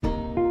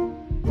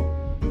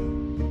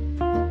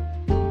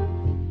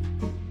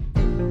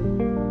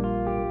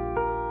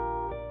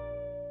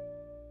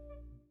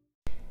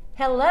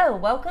Hello,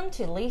 welcome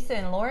to Lisa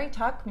and Lori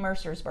Talk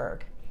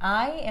Mercersburg.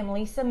 I am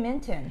Lisa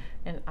Minton.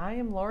 And I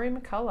am Lori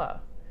McCullough.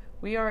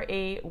 We are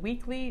a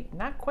weekly,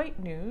 not quite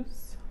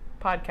news,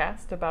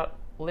 podcast about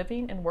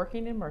living and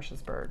working in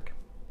Mercersburg.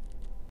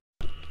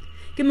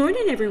 Good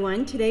morning,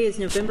 everyone. Today is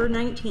November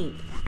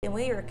 19th. And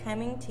we are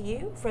coming to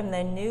you from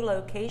the new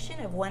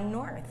location of One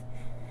North.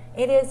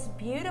 It is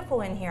beautiful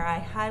in here. I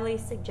highly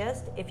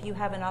suggest if you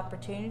have an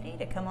opportunity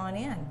to come on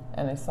in.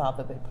 And I saw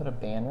that they put a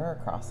banner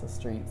across the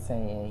street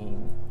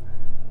saying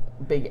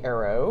Big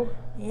Arrow.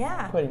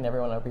 Yeah. Putting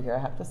everyone over here. I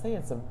have to say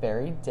it's a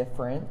very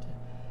different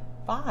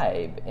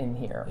vibe in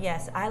here.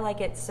 Yes, I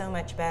like it so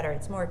much better.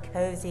 It's more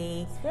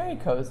cozy. It's very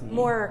cozy.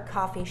 More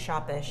coffee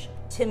shop-ish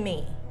to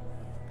me.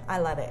 I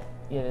love it.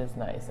 It is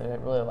nice. I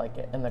really like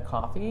it. And the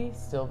coffee,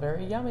 still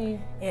very yummy.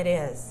 It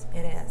is.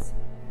 It is.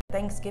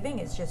 Thanksgiving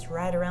is just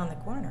right around the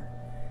corner.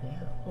 Yeah.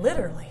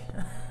 Literally.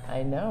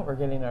 I know. We're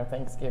getting our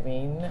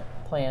Thanksgiving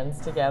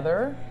plans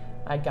together.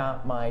 I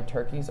got my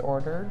turkeys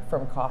ordered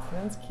from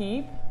Kaufman's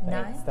Keep.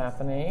 Nice. Thanks,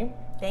 Stephanie.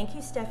 Thank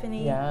you,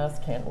 Stephanie. Yes,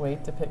 can't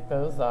wait to pick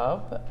those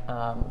up.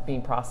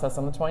 Being processed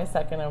on the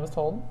 22nd, I was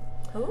told.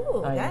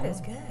 Ooh, that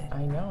is good.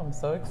 I know. I'm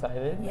so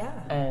excited. Yeah.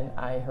 And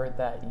I heard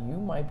that you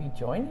might be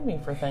joining me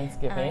for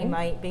Thanksgiving. I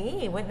might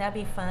be. Wouldn't that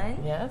be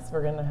fun? Yes,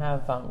 we're going to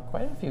have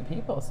quite a few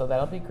people, so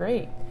that'll be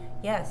great.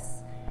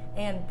 Yes,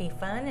 and be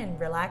fun and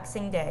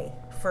relaxing day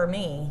for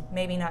me,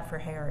 maybe not for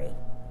Harry.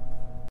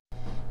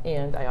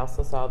 And I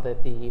also saw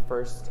that the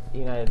First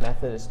United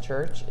Methodist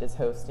Church is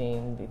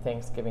hosting the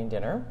Thanksgiving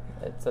dinner.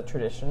 It's a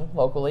tradition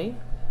locally,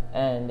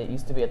 and it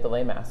used to be at the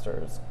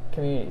Laymasters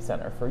Community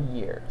Center for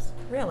years.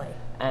 Really?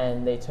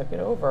 And they took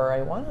it over,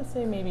 I want to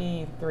say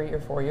maybe 3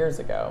 or 4 years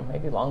ago,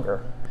 maybe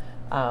longer.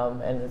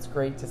 And it's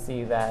great to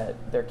see that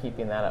they're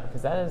keeping that up,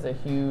 because that is a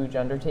huge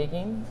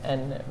undertaking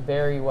and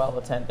very well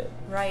attended.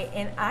 Right,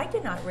 and I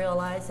did not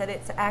realize that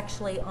it's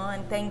actually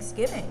on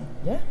Thanksgiving.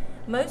 Yeah.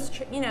 Most,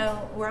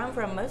 where I'm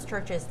from, most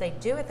churches, they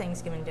do a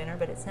Thanksgiving dinner,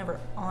 but it's never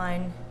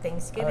on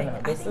Thanksgiving. Oh, no.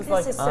 I think is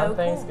like this is on so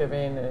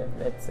Thanksgiving, cool.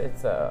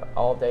 It's a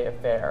all-day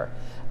affair.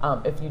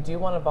 If you do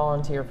want to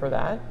volunteer for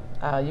that,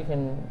 you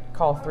can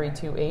call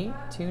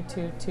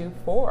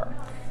 328-2224.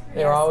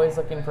 They're Yes. always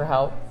looking for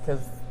help,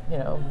 because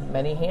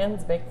many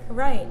hands make.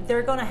 Right.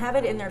 They're going to have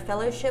it in their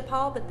fellowship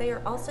hall, but they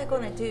are also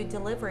going to do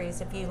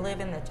deliveries if you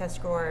live in the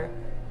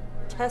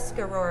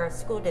Tuscarora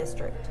School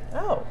District.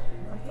 Oh,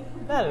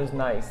 that is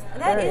nice.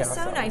 That Very is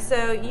awesome. so nice.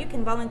 So you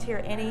can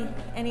volunteer any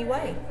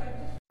way.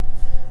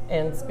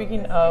 And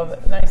speaking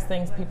of nice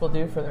things people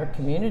do for their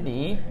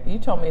community, you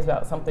told me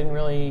about something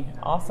really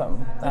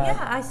awesome.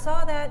 Yeah, I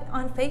saw that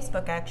on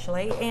Facebook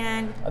actually,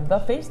 and The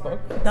Facebook.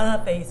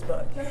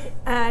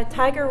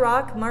 Tiger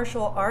Rock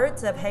Martial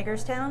Arts of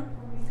Hagerstown.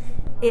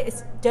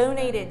 It's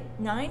donated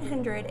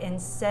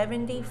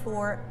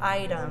 974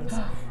 items.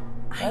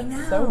 I know.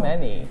 That's so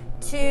many.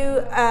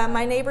 To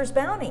My Neighbor's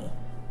Bounty.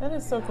 That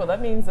is so cool.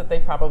 That means that they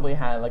probably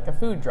had like a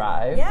food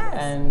drive. Yes.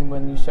 And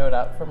when you showed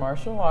up for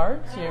martial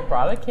arts, you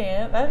brought a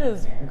can. That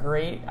is a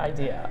great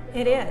idea.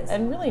 It is.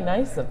 And really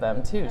nice of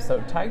them too. So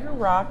Tiger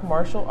Rock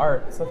Martial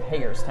Arts of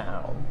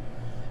Hagerstown.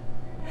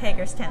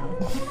 Hagerstown.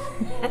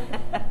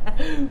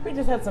 We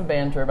just had some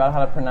banter about how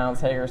to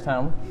pronounce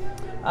Hagerstown.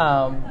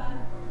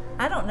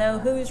 I don't know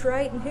who's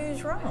right and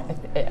who's wrong.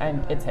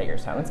 It's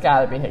Hagerstown. It's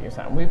got to be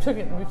Hagerstown. We've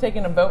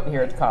taken a vote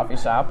here at the coffee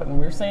shop, and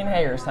we're saying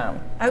Hagerstown.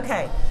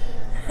 Okay.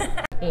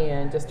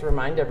 And just to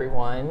remind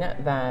everyone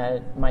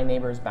that My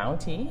Neighbor's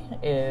Bounty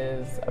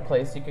is a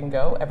place you can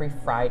go. Every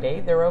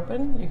Friday they're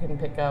open. You can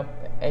pick up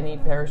any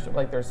perishable,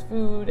 like there's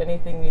food,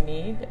 anything you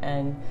need,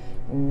 and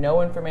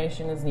no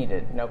information is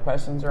needed. No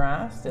questions are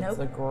asked. It's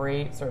a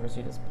great service.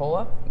 You just pull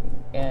up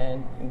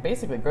and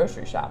basically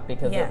grocery shop,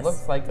 because Yes. it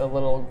looks like a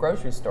little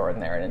grocery store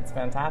in there, and it's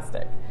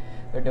fantastic.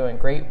 They're doing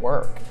great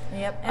work.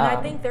 Yep. And I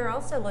think they're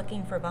also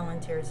looking for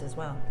volunteers as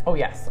well. Oh,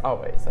 yes,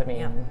 always. I mean...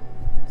 Yep.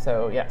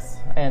 So, yes,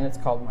 and it's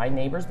called My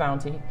Neighbor's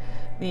Bounty.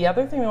 The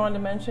other thing we wanted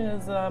to mention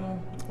is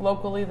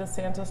locally the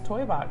Santa's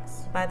Toy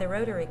Box. By the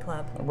Rotary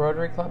Club. The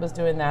Rotary Club is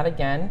doing that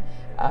again.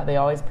 They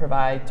always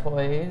provide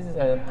toys,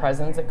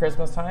 presents at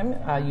Christmas time,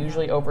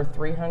 usually over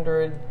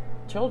 300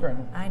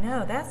 children. I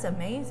know, that's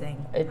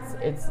amazing.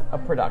 It's a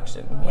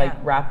production, Yeah. like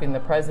wrapping the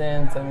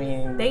presents. I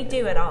mean, They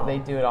do it all. They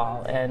do it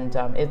all, and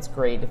it's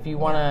great. If you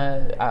want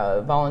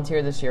to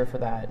volunteer this year for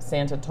that,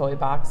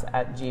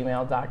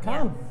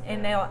 santatoybox@gmail.com. Yeah.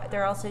 And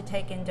they're also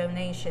taking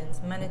donations,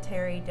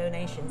 monetary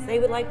donations. They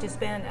would like to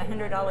spend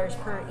 $100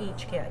 per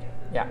each kid.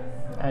 Yeah,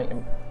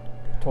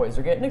 toys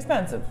are getting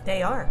expensive.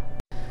 They are.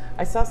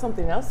 I saw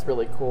something else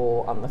really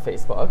cool on the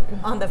Facebook.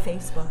 On the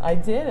Facebook. I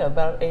did,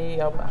 about a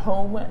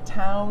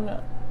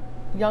hometown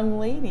young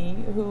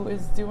lady who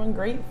is doing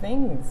great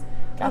things.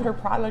 Got her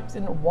product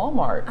in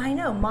Walmart. I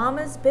know,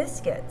 Mama's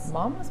Biscuits.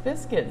 Mama's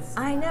Biscuits.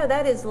 I know,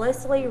 that is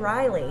Leslie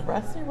Riley.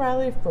 Leslie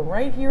Riley from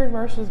right here in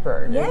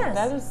Mercersburg. Yes.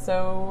 That is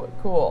so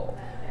cool.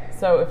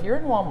 So if you're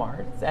in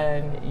Walmart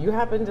and you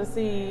happen to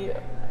see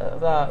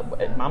the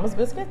Mama's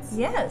Biscuits,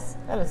 Yes.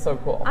 that is so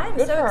cool. I'm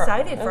Good so for her.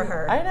 excited for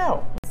her. I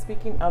know.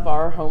 speaking of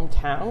our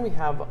hometown, we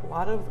have a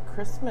lot of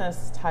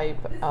Christmas type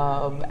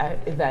of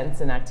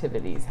events and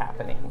activities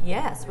happening.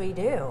 Yes, we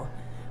do.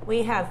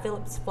 We have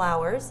Phillips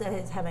Flowers that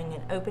is having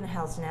an open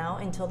house now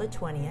until the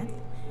 20th.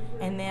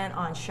 And then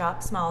on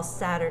Shop Small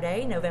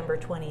Saturday, November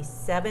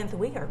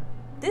 27th,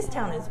 this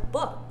town is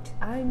booked.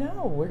 I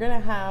know. We're going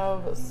to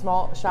have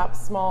Shop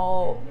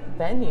Small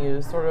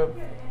venues sort of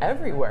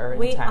everywhere in town.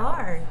 We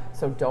are.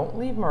 So don't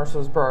leave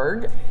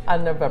Mercersburg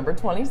on November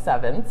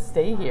 27th.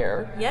 Stay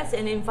here. Yes,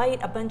 and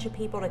invite a bunch of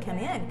people to come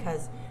in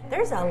because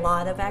there's a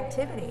lot of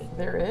activity.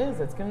 There is.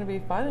 It's going to be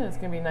fun, and it's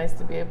going to be nice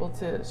to be able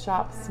to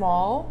shop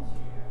small.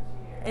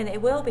 And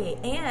it will be.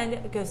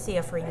 And go see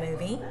a free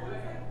movie.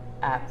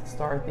 At the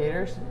Star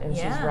Theater, and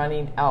she's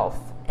running Elf.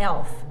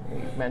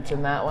 We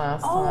mentioned that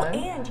last time. Oh,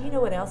 and you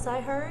know what else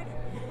I heard?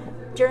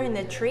 During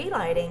the tree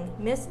lighting,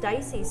 Miss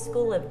Dicey's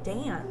School of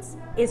Dance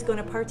is going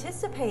to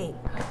participate.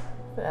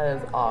 That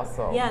is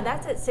awesome. Yeah,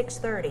 that's at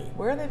 6:30.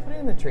 Where are they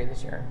putting the tree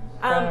this year?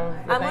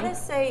 I want to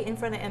say in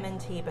front of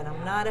M&T, but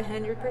I'm not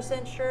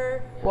 100%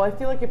 sure. Well, I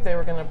feel like if they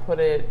were going to put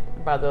it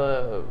by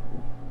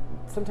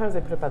sometimes they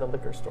put it by the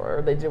liquor store,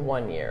 or they did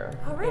one year.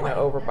 Oh, really? You know,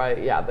 over by,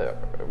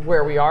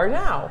 where we are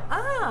now.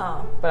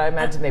 Oh. But I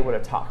imagine they would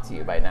have talked to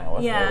you by now.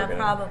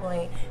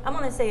 Probably. I'm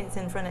going to say it's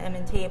in front of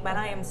M&T, but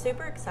I am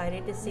super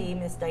excited to see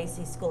Miss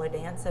Dicey's School of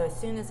Dance. So as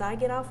soon as I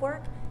get off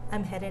work,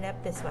 I'm headed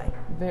up this way.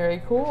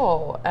 Very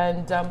cool.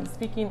 And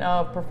speaking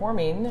of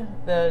performing,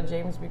 the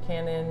James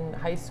Buchanan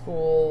High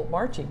School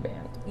Marching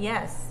Band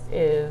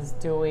is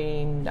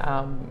doing,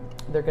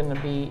 they're going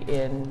to be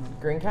in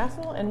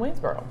Greencastle and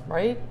Waynesboro,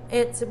 right?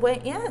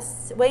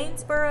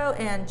 Waynesboro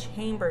and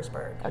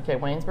Chambersburg. Okay,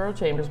 Waynesboro,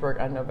 Chambersburg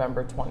on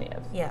November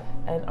 20th. Yeah.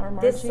 And our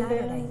marching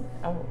band,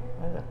 oh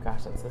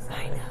gosh, that's this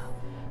Saturday. I know.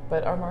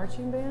 But our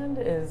marching band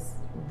is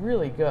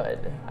really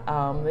good.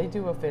 They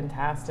do a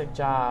fantastic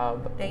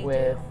job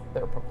with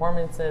their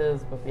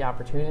performances, with the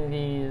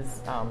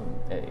opportunities.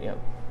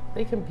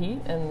 They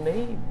compete and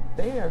they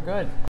are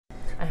good.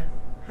 I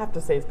have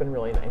to say it's been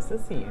really nice to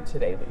see you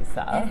today,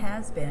 Lisa. It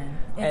has been.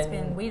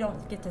 We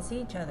don't get to see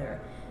each other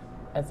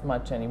as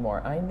much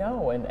anymore. I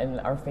know,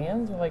 and our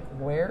fans are like,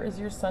 where is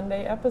your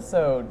Sunday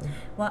episode?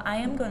 Well, I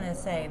am going to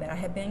say that I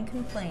have been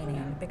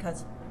complaining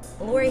because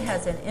Lori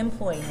has an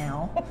employee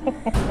now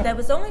that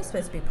was only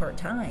supposed to be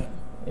part-time.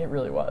 It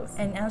really was.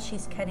 And now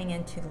she's cutting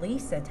into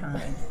Lisa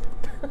time.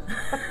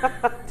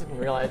 Didn't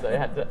realize I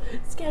had to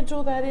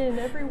schedule that in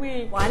every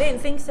week. Well, I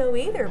didn't think so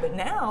either, but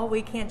now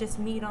we can't just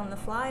meet on the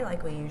fly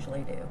like we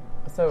usually do.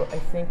 So I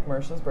think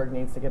Mercersburg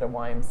needs to get a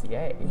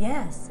YMCA.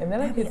 Yes. And then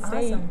I could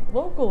stay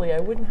locally. I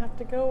wouldn't have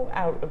to go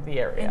out of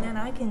the area. And then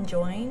I can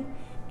join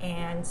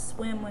and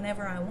swim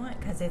whenever I want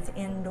because it's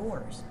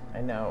indoors. I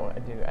know, I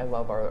do. I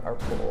love our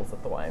pools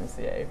at the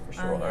YMCA for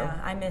sure. Oh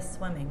yeah, I miss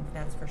swimming,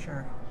 that's for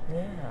sure.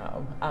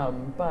 Yeah,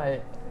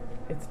 but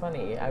it's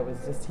funny. I was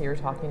just here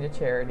talking to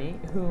Charity,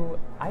 who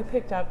I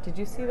picked up. Did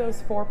you see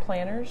those 4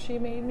 planners she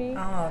made me?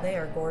 Oh, they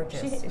are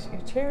gorgeous.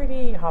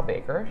 Charity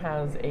Hawbaker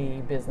has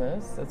a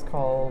business. It's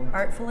called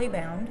Artfully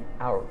Bound.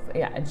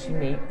 And she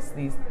makes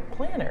these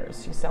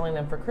planners. She's selling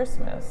them for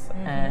Christmas.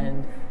 Mm-hmm.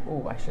 And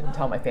I shouldn't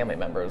tell my family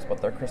members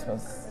what their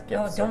Christmas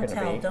gifts are going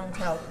to be. Don't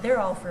tell. They're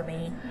all for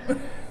me.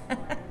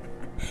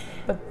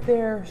 But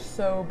they're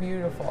so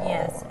beautiful.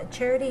 Yes,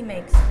 Charity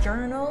makes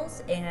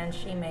journals and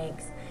she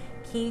makes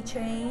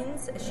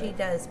keychains. She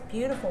does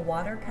beautiful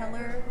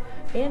watercolor.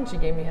 And she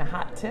gave me a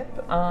hot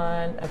tip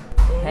on a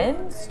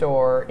pen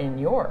store in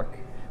York,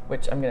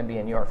 which I'm going to be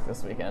in York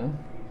this weekend.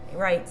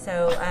 Right,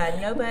 so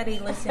nobody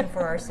listen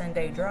for our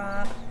Sunday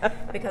drop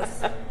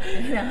because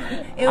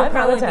it will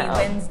probably be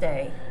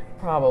Wednesday.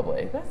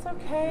 Probably. That's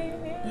okay.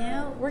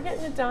 Yeah. We're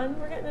getting it done.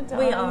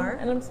 We are.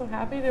 And I'm so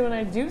happy that when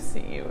I do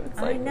see you,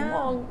 it's like a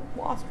long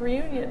lost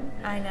reunion.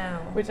 I know.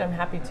 Which I'm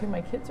happy too.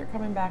 My kids are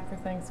coming back for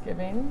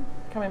Thanksgiving,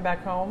 coming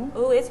back home.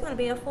 Oh, it's going to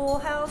be a full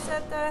house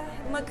at the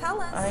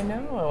McCullens. I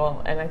know.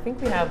 Well, and I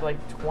think we have like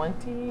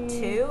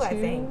 22, I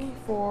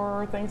think,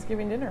 for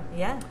Thanksgiving dinner.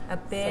 Yeah. A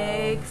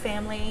big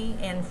family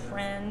and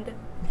friend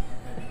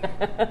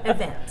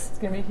event. It's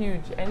going to be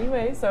huge.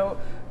 Anyway, so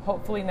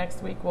hopefully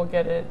next week we'll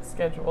get it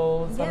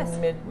scheduled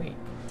midweek.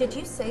 Did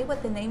you say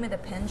what the name of the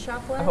pen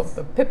shop was? Oh,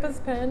 the Pippa's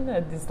Pen.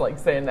 I just like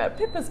saying that.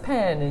 Pippa's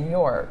Pen in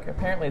York.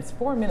 Apparently it's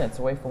 4 minutes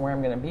away from where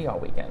I'm going to be all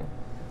weekend.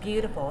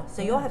 Beautiful.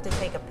 So you'll have to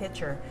take a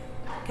picture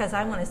because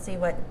I want to see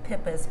what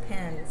Pippa's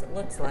Pens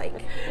looks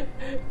like.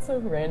 It's so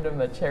random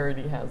that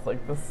Charity has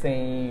like the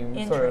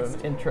same sort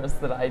of interests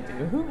that I do.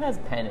 Who has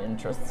pen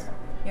interests?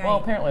 Right. Well,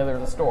 apparently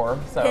there's a store.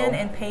 So. Pen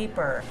and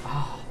paper.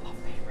 Oh, I love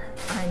paper.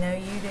 I know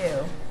you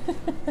do.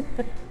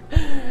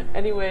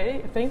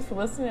 Anyway, thanks for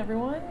listening,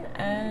 everyone,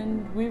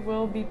 and we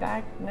will be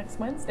back next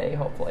Wednesday,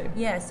 hopefully.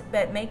 Yes,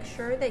 but make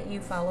sure that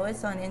you follow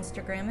us on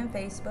Instagram and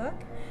Facebook.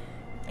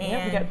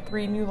 And we got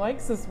 3 new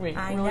likes this week.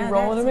 I really know,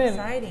 rolling that's them in.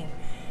 Exciting.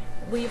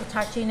 We will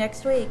talk to you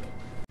next week.